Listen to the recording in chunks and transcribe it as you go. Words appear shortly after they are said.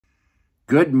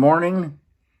Good morning.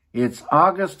 It's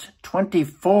August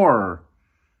 24,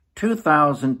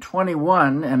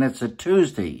 2021, and it's a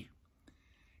Tuesday.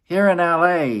 Here in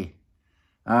LA,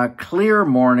 a clear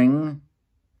morning,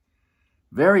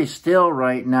 very still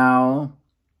right now,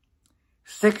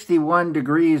 61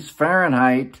 degrees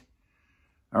Fahrenheit,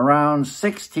 around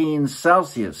 16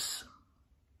 Celsius.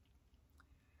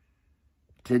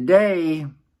 Today,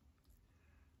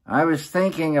 I was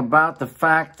thinking about the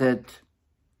fact that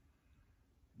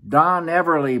Don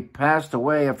Everly passed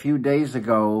away a few days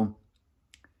ago,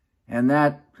 and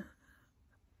that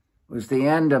was the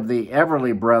end of the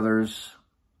Everly brothers.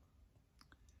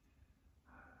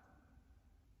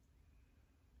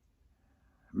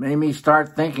 Made me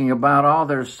start thinking about all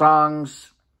their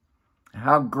songs,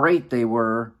 how great they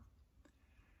were,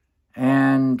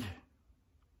 and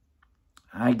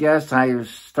I guess I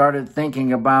started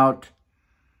thinking about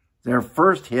their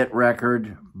first hit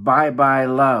record, Bye Bye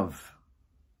Love.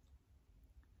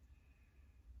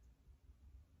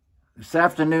 This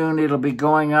afternoon, it'll be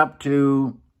going up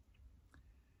to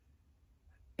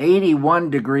 81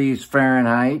 degrees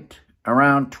Fahrenheit,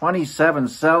 around 27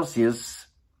 Celsius,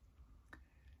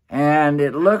 and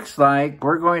it looks like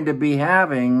we're going to be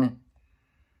having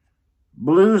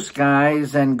blue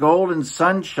skies and golden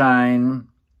sunshine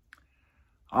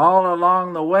all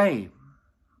along the way.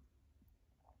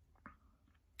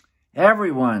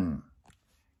 Everyone,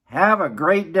 have a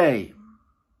great day.